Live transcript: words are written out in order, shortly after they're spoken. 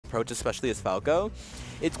approach, especially as Falco,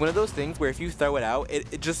 it's one of those things where if you throw it out,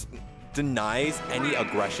 it just denies any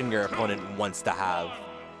aggression your opponent wants to have.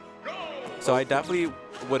 So I definitely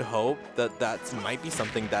would hope that that might be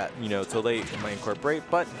something that, you know, Tilde might incorporate.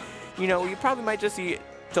 But, you know, you probably might just see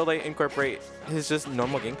Tilde incorporate his just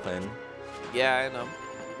normal game plan. Yeah, I know.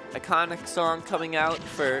 Iconic song coming out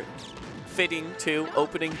for fitting to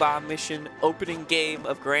opening bomb mission, opening game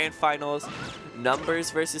of grand finals,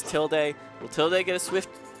 Numbers versus Tilde. Will Tilde get a swift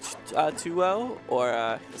 2-0,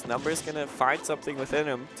 or is Numbers gonna find something within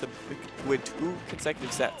him to win 2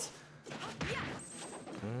 consecutive sets?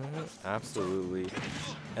 Absolutely.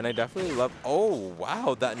 And I definitely love, oh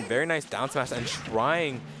wow, that very nice down smash and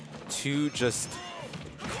trying to just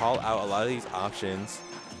call out a lot of these options.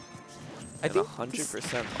 I think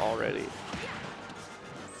 100% already.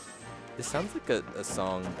 This sounds like a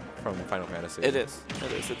song from Final Fantasy. It is.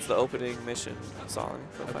 It is. It's the opening mission song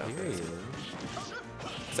from Final Fantasy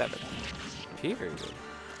 7. Period.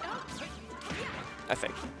 I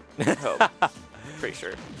think. I hope. Pretty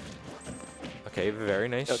sure. Okay, very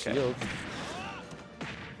nice shield.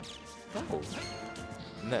 Oh.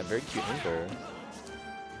 And that very cute anchor.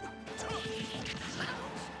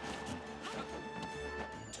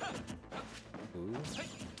 Ooh.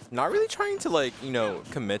 Not really trying to, like, you know,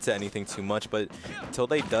 commit to anything too much, but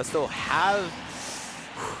Tilde does still have...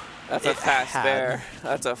 That's a fast bear.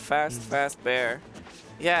 That's a fast bear.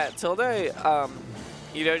 Yeah, Tilde,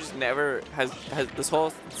 you know, just never has this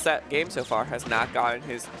whole game so far has not gotten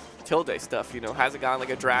his Tilde stuff, you know, hasn't gotten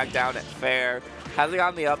like a drag down at fair, hasn't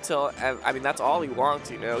gotten the up tilt, and I mean, that's all he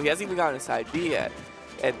wants, you know. He hasn't even gotten a side B yet.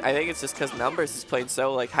 And I think it's just because Numbers is playing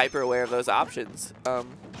so like hyper aware of those options.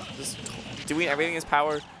 Just doing everything in his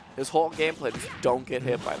power, his whole gameplay, just don't get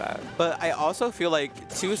hit by that. But I also feel like,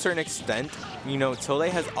 to a certain extent, you know, Tilde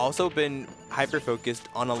has also been hyper-focused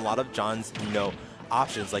on a lot of John's, you know,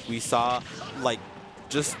 options. Like, we saw, like,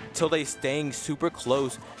 just Tilde staying super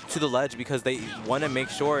close to the ledge because they want to make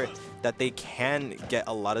sure that they can get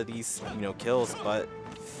a lot of these, you know, kills, but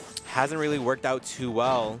hasn't really worked out too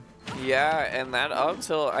well. Yeah, and that up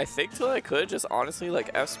tilt, I think Tilde could just honestly, like,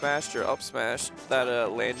 F-smashed or up-smashed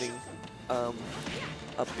that landing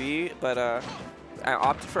up B, but I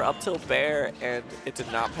opted for up tilt bear and it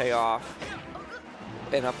did not pay off.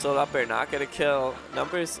 And up tilt up bear not gonna kill.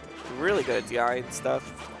 Numbers really good at DI and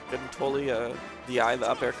stuff. Couldn't totally DI the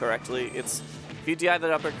up air correctly. If you DI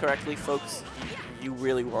the up air correctly, folks, you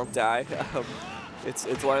really won't die.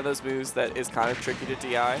 It's one of those moves that is kind of tricky to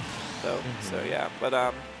DI. So yeah,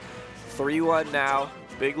 but 3-1 now,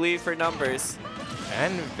 big lead for Numbers.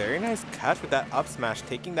 And very nice catch with that up smash,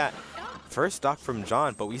 taking that first stock from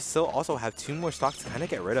John, but we still also have 2 more stocks to kind of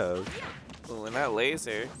get rid of. Ooh, and that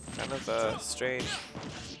laser, kind of strange.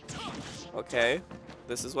 Okay,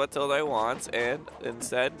 this is what Tilde wants, and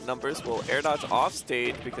instead Numbers will air dodge off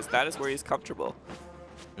stage because that is where he's comfortable.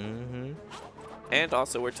 And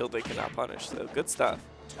also where Tilde cannot punish, so good stuff.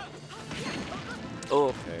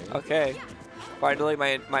 Oh, okay. Finally,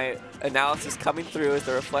 my analysis coming through as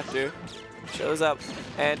the reflector shows up.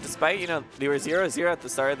 And despite, you know, they were 0-0 at the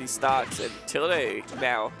start of these stocks, and Tilde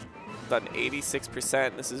now done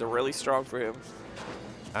 86%. This is really strong for him.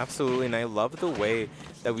 Absolutely, and I love the way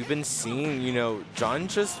that we've been seeing, you know, John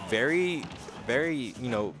just very, you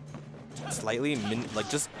know, slightly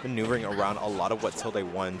just maneuvering around a lot of what Tilde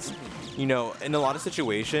wants. You know, in a lot of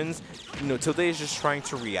situations, you know, Tilde is just trying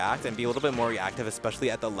to react and be a little bit more reactive,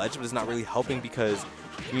 especially at the ledge, but it's not really helping because,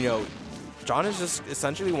 you know, John is just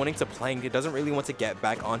essentially wanting to plank. He doesn't really want to get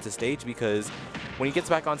back onto stage because when he gets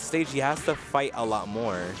back onto stage, he has to fight a lot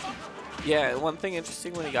more. Yeah, one thing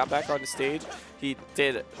interesting when he got back onto stage, he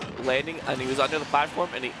did landing and he was under the platform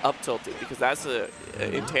and he up tilted because that's a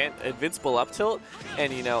invincible up tilt.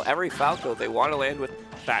 And you know, every Falco, they want to land with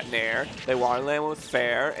that nair, they want to land with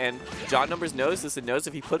fair, and John Numbers knows this and knows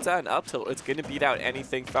if he puts out an up tilt, it's going to beat out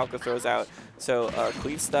anything Falco throws out. So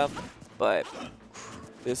clean stuff, but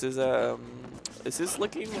this is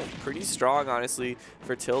looking pretty strong, honestly,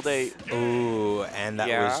 for Tilde. Ooh, and that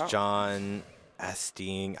was John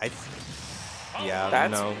Esting.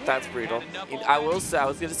 That's brutal. I will say, I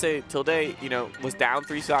was gonna say Tilde, you know, was down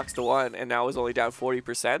 3 stocks to 1, and now is only down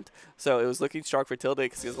 40%. So it was looking strong for Tilde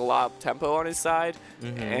because he has a lot of tempo on his side,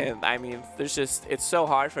 and I mean, it's so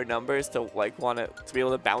hard for Numbers to like to be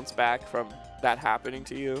able to bounce back from that happening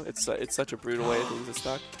to you. It's such a brutal way to lose a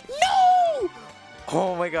stock. No!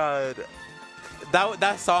 Oh my God.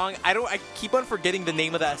 That song, I keep on forgetting the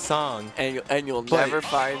name of that song. And you'll never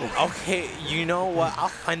find it. Okay, you know what? I'll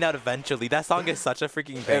find out eventually. That song is such a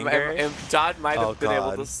freaking banger. And John might have been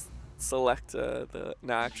able to select no,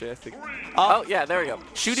 actually, I think. Oh, yeah, there we go.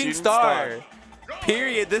 Shooting Star.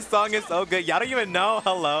 Period. This song is so good. Y'all don't even know.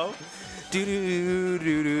 Hello. Do do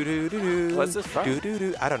do do do do. What's this from? Do do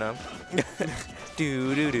do. I don't know.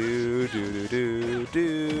 Do do do do do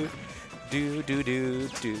do. Do do do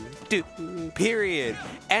do do. Period.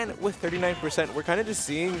 And with 39%, we're kind of just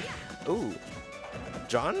seeing. Ooh.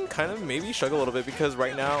 John kind of maybe struggle a little bit because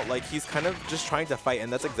right now, like, he's kind of just trying to fight,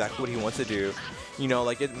 and that's exactly what he wants to do. You know,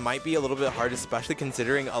 like, it might be a little bit hard, especially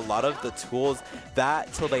considering a lot of the tools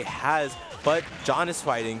that Tilde has, but John is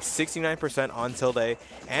fighting 69% on Tilde,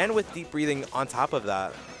 and with deep breathing on top of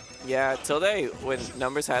that. Yeah, Tilde, when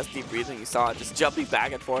Numbers has deep breathing, you saw it just jumping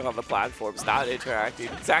back and forth on the platforms, not interacting.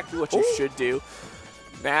 Exactly what you should do.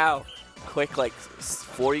 Now, quick, like,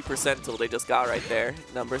 40% Tilde just got right there.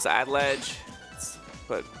 Numbers at ledge.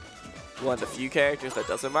 But one of the few characters that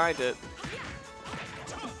doesn't mind it.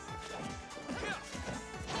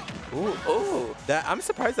 Ooh, ooh. That, I'm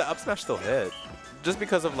surprised that up smash still hit. Just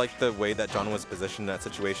because of like the way that John was positioned in that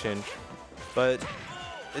situation. But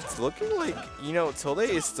it's looking like, you know, Tilde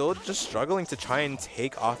is still just struggling to try and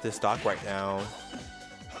take off this stock right now.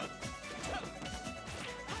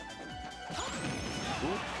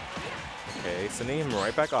 Ooh. Okay, sending him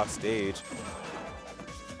right back off stage.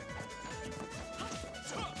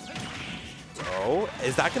 Oh,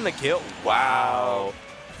 is that gonna kill? Wow.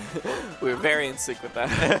 We were very in sync with that.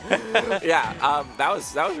 Yeah, that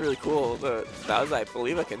was really cool. That was, I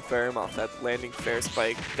believe, a confirm off that landing fair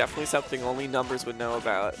spike. Definitely something only Numbers would know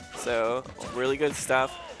about. So really good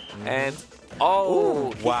stuff. And oh,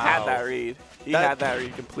 ooh, he had that read. He had that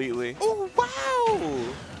read completely. Oh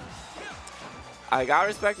wow! I gotta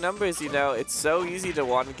respect Numbers, you know, it's so easy to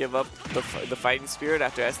want to give up the fighting spirit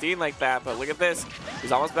after SDing like that, but look at this.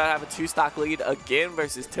 He's almost about to have a 2-stock lead again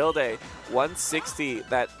versus Tilde. 160,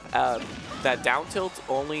 that down tilt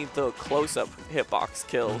only the close-up hitbox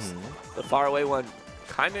kills. The far-away one,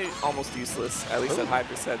 kind of almost useless, at least at high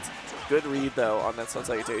percent. Good read, though, on that Sun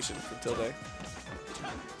Salutation from Tilde.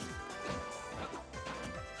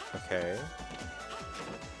 Okay.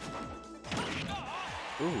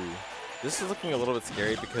 Ooh. This is looking a little bit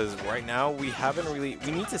scary because right now we haven't really,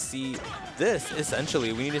 we need to see this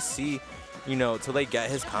essentially. We need to see, you know, Tilde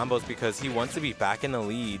get his combos because he wants to be back in the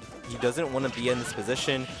lead. He doesn't want to be in this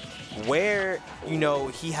position where, you know,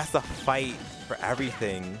 he has to fight for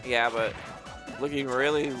everything. Yeah, but looking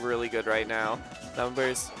really, really good right now.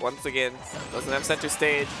 Numbers, once again, doesn't have center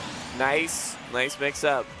stage. Nice mix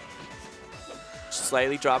up.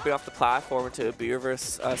 Slightly dropping off the platform into a B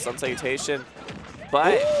reverse Sun Salutation.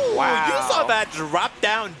 But ooh, wow, you saw that drop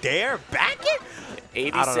down dare back it?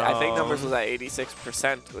 86, I think Numbers was at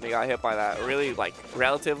 86% when he got hit by that. Really, like,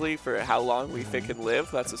 relatively for how long we think can live,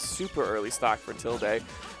 that's a super early stock for Tilde.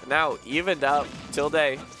 Now, evened up,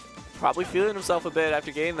 Tilde probably feeling himself a bit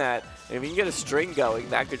after getting that. And if you can get a string going,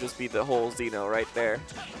 that could just be the whole Xeno right there.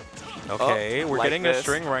 Okay, we're like getting a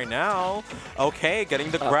string right now. Okay, getting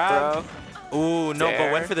the grab. Ooh, no,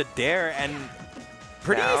 but went for the dare and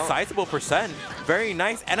pretty sizable percent. Very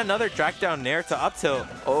nice. And another drag down nair to up tilt.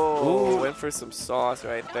 Oh, went for some sauce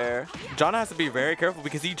right there. John has to be very careful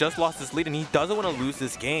because he just lost his lead and he doesn't want to lose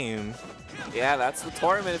this game. Yeah, that's the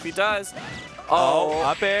tournament if he does. Oh,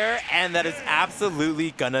 up air. And that is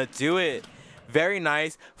absolutely gonna do it. Very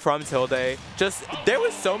nice from Tilde. Just, there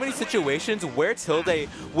was so many situations where Tilde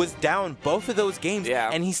was down both of those games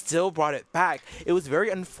and he still brought it back. It was very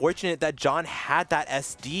unfortunate that John had that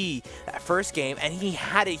SD that first game and he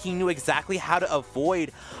had it. He knew exactly how to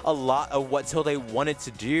avoid a lot of what Tilde wanted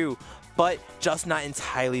to do, but just not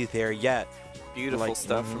entirely there yet. Beautiful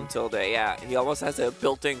stuff from Tilde. Yeah, he almost has a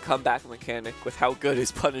built-in comeback mechanic with how good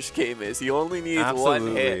his punish game is. He only needs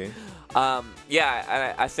one hit.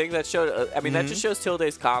 Yeah, I think that showed. I mean, that just shows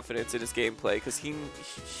Tilde's confidence in his gameplay because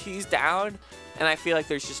he's down, and I feel like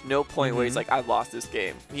there's just no point where he's like, I've lost this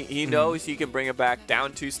game. He knows he can bring it back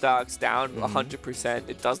down 2 stocks, down 100%.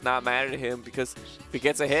 It does not matter to him because if he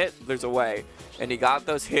gets a hit, there's a way, and he got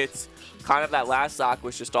those hits. Kind of that last stock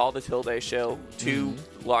was just all the Tilde show. 2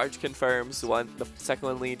 large confirms, the second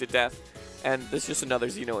one lead to death, and this is just another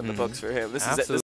Xeno in the books for him. This is